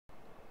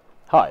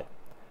Hi,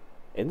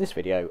 in this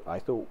video I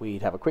thought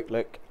we'd have a quick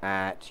look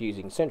at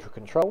using Central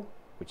Control,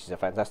 which is a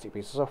fantastic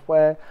piece of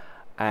software,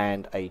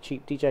 and a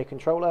cheap DJ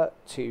controller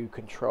to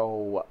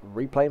control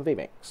replay in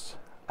vMix.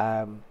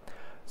 I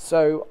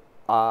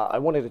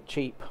wanted a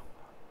cheap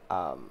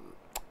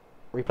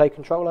replay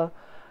controller,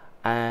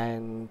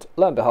 and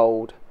lo and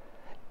behold,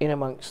 in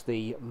amongst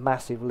the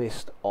massive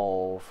list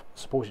of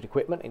supported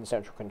equipment in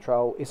Central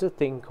Control is a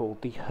thing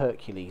called the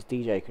Hercules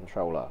DJ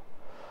controller.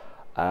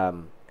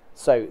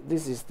 So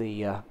this is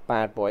the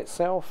bad boy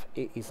itself.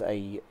 It is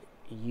a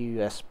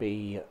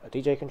USB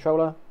DJ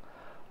controller.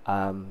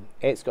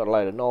 It's got a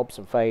load of knobs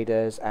and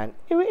faders and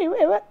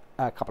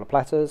a couple of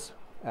platters.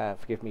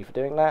 Forgive me for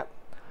doing that.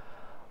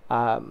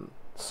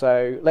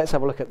 So let's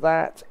have a look at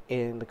that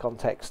in the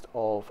context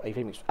of a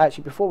vMix.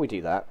 Actually, before we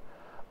do that,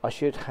 I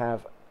should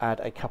have add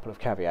a couple of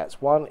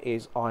caveats. One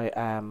is I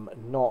am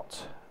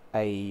not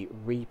a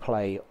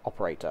replay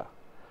operator.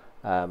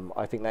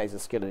 I think that is a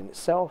skill in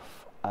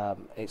itself.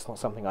 It's not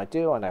something I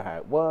do. I know how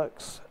it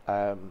works,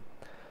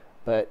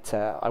 but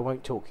I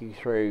won't talk you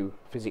through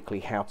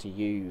physically how to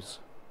use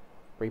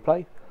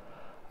replay,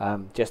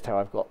 just how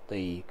I've got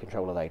the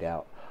controller laid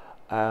out.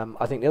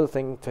 I think the other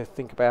thing to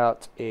think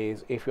about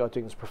is if you are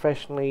doing this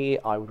professionally,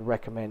 I would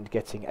recommend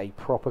getting a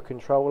proper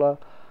controller.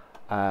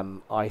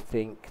 I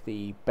think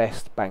the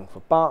best bang for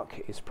buck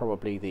is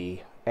probably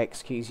the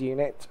X Keys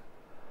unit.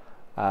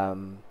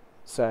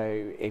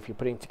 So if you're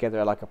putting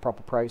together like a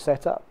proper pro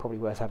setup, probably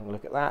worth having a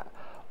look at that.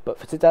 But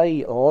for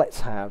today, let's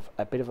have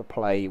a bit of a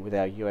play with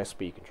our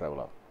USB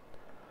controller.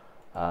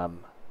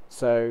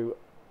 So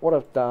what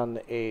I've done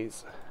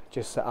is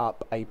just set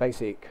up a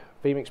basic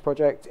vMix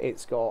project.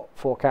 It's got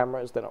 4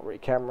 cameras. They're not really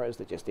cameras,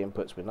 they're just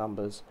inputs with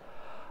numbers.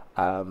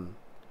 So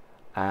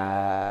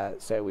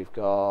we've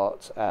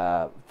got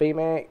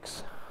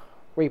vMix,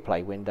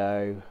 replay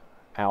window,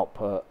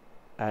 output,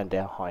 and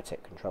our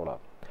high-tech controller.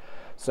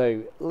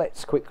 So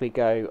let's quickly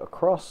go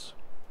across.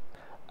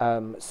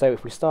 So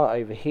if we start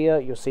over here,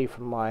 you'll see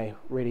from my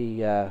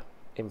really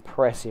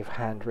impressive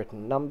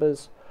handwritten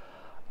numbers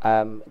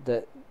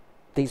that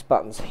these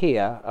buttons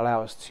here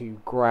allow us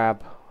to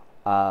grab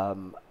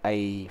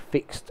a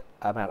fixed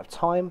amount of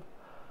time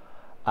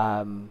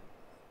and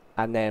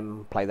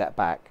then play that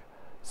back.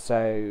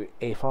 So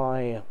if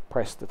I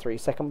press the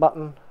 3-second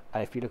button,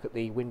 if you look at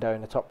the window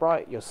in the top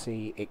right, you'll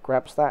see it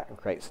grabs that and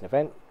creates an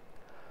event.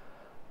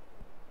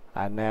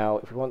 And now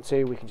if we want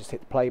to, we can just hit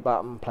the play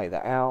button, play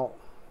that out,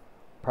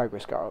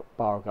 progress bar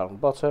will go on the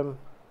bottom,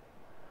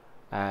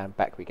 and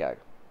back we go.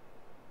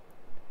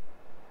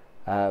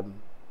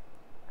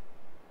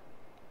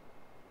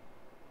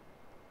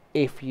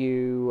 If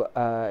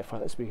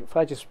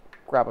I just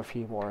grab a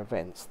few more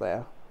events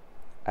there,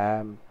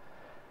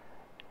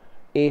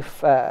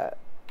 if I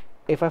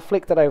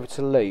flick that over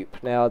to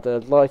loop, now the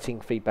lighting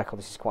feedback on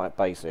this is quite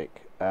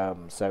basic,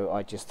 so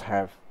I just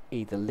have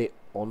either lit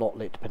or not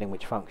lit depending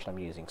which function I'm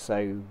using.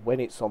 So when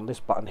it's on this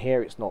button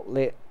here, it's not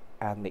lit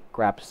and it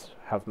grabs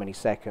however many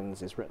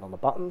seconds is written on the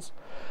buttons.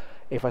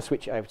 If I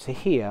switch it over to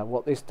here,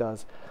 what this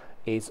does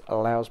is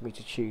allows me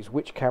to choose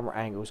which camera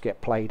angles get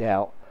played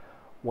out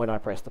when I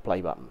press the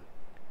play button.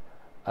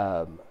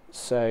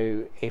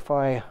 So if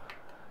I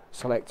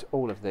select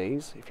all of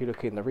these, if you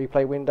look in the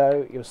replay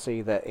window, you'll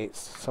see that it's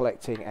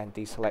selecting and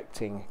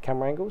deselecting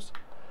camera angles.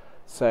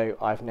 So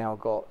I've now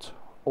got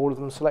all of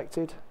them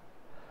selected.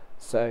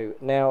 So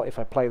now if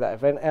I play that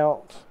event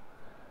out,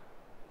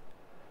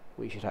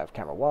 we should have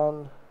camera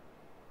 1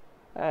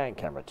 and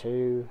camera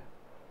 2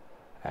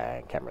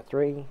 and camera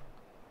 3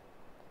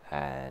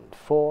 and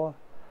 4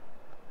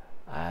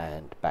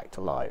 and back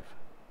to live.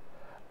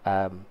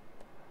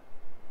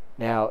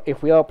 Now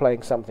if we are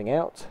playing something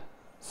out,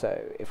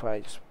 so if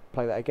I just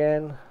play that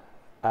again,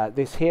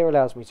 this here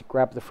allows me to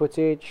grab the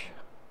footage.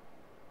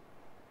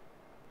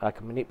 I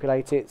can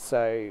manipulate it,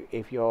 so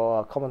if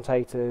your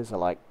commentators are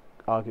like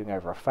arguing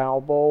over a foul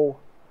ball,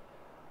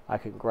 I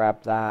can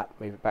grab that,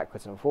 move it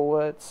backwards and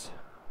forwards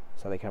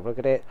so they can have a look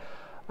at it.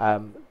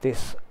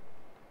 This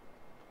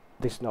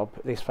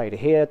fader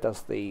here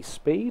does the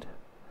speed,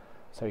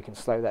 so you can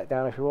slow that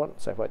down if you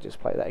want. So if I just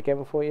play that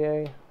again for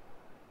you,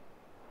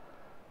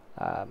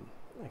 I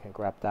can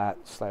grab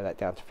that, slow that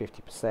down to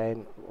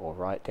 50% or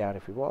right down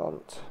if you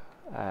want,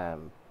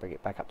 bring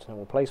it back up to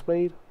normal play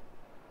speed,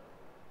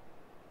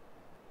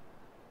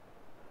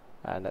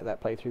 and let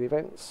that play through the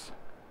events,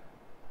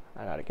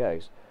 and out it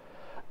goes.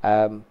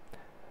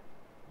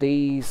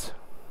 These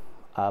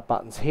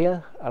buttons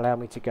here allow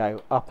me to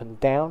go up and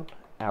down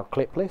our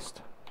clip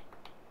list.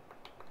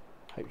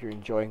 Hope you're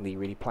enjoying the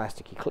really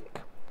plasticky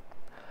click.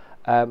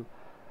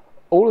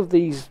 All of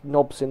these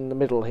knobs in the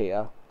middle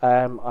here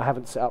I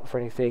haven't set up for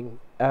anything.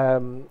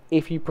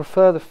 If you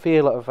prefer the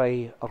feel of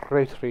a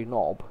rotary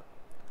knob,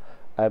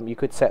 you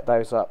could set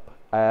those up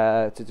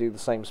to do the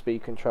same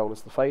speed control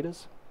as the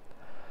faders.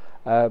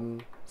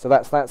 So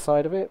that's that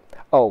side of it.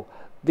 Oh,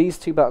 these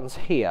 2 buttons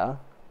here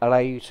allow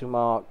you to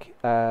mark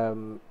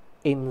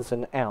ins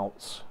and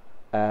outs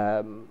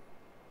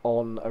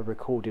on a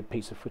recorded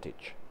piece of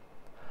footage.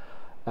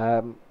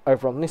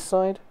 Over on this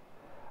side,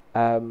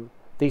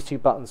 These two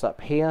buttons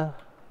up here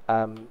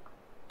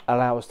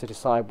allow us to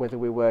decide whether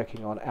we're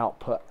working on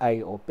output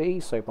A or B.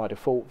 So by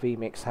default,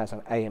 vMix has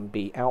an A and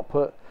B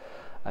output,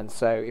 and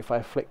so if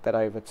I flick that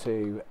over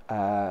to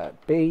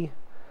B,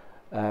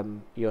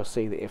 you'll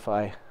see that if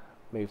I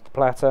move the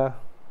platter,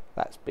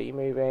 that's B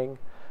moving.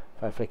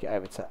 If I flick it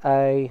over to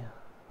A,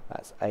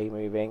 that's A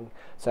moving.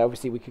 So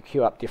obviously we could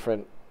queue up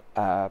different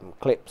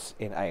clips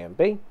in A and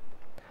B.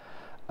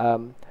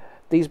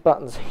 These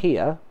buttons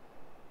here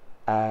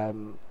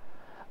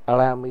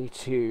allow me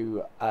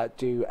to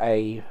do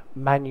a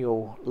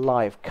manual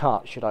live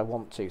cut should I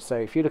want to. So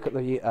if you look at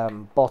the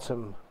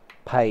bottom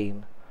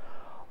pane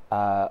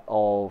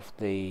of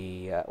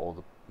the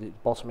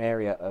bottom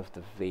area of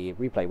the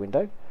replay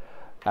window,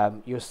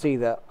 you'll see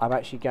that I'm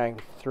actually going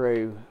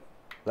through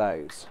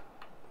those.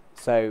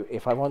 So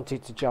if I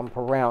wanted to jump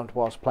around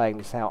whilst playing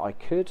this out, I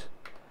could.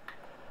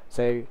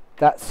 So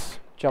that's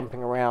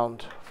jumping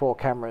around 4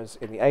 cameras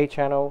in the A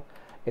channel.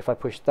 If I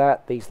push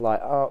that, these light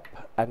up,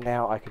 and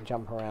now I can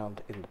jump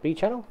around in the B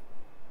channel.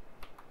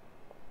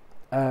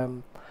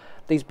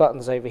 These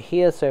buttons over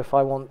here, so if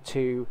I want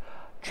to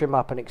trim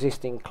up an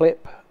existing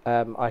clip,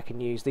 I can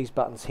use these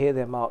buttons here.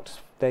 They're marked,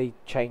 they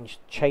change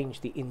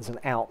the ins and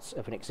outs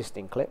of an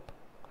existing clip.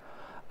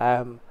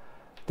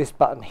 This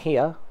button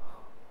here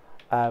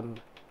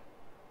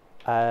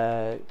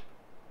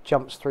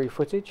jumps through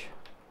footage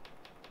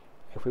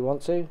if we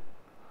want to.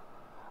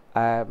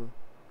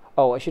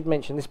 Oh, I should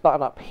mention this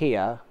button up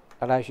here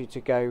allows you to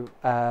go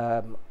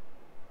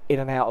in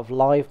and out of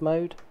live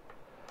mode.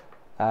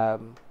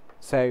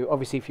 So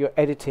obviously if you're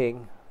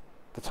editing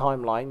the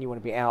timeline, you want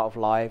to be out of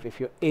live. If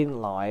you're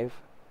in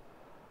live,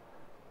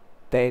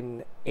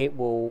 then it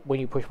will, when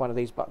you push one of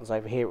these buttons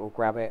over here, it will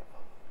grab it.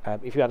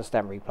 If you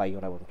understand replay,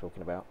 you'll know what I'm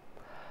talking about.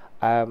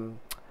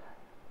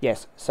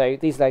 Yes, so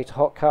these allow you to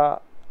hot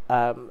cut.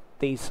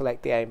 These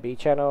select the A and B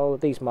channel,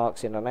 these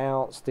marks in and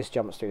outs, this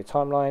jumps through the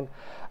timeline.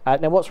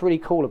 Now what's really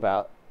cool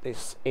about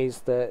this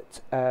is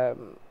that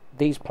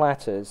these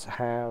platters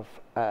have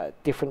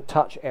different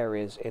touch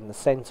areas in the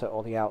center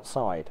or the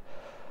outside.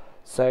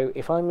 So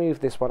if I move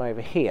this one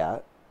over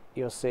here,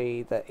 you'll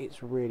see that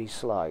it's really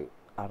slow,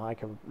 and I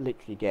can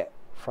literally get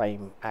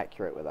frame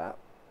accurate with that.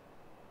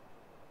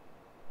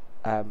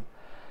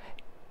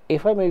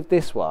 If I move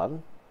this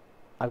one,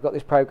 I've got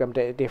this programmed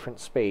at a different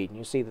speed, and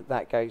you see that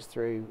that goes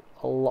through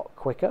a lot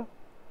quicker.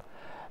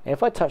 And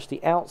if I touch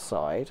the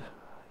outside,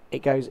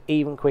 it goes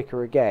even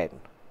quicker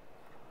again.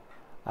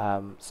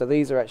 So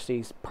these are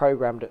actually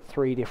programmed at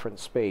 3 different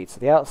speeds. So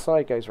the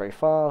outside goes very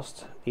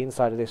fast, the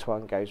inside of this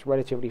one goes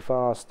relatively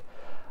fast,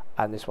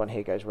 and this one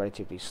here goes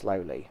relatively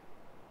slowly.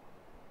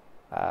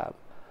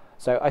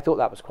 So I thought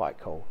that was quite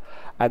cool.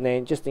 And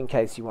then just in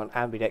case you want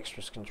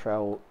ambidextrous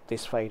control,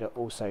 this fader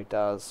also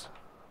does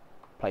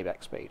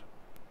playback speed.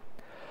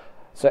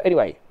 So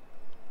anyway,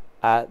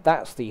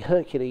 that's the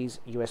Hercules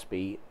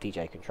USB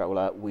DJ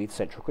controller with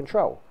central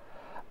control.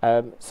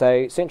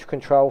 So central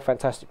control,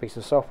 fantastic piece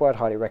of software, I'd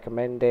highly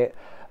recommend it.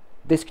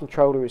 This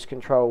controller is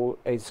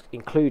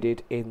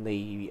included in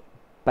the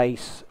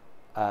base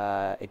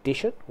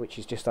edition, which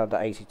is just under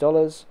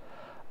 $80.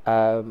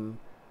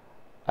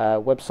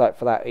 Website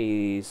for that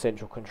is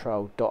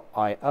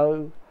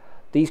centralcontrol.io.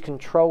 These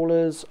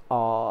controllers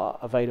are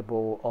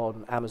available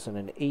on Amazon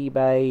and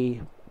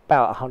eBay,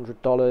 about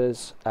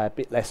 $100, a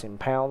bit less in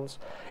pounds.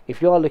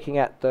 If you are looking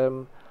at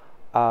them,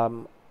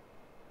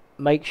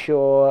 make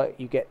sure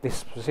you get this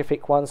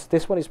specific one. So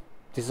this one is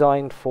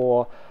designed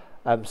for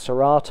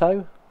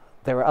Serato.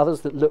 There are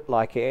others that look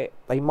like it.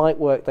 They might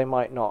work, they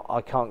might not.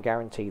 I can't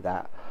guarantee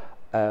that.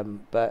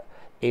 But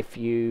if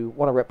you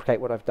want to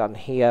replicate what I've done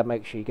here,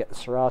 make sure you get the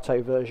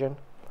Serato version.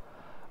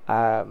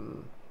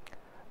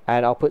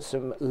 And I'll put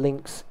some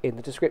links in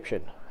the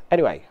description.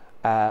 Anyway,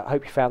 I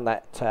hope you found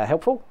that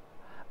helpful,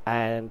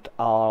 and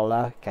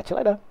I'll catch you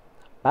later.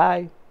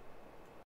 Bye.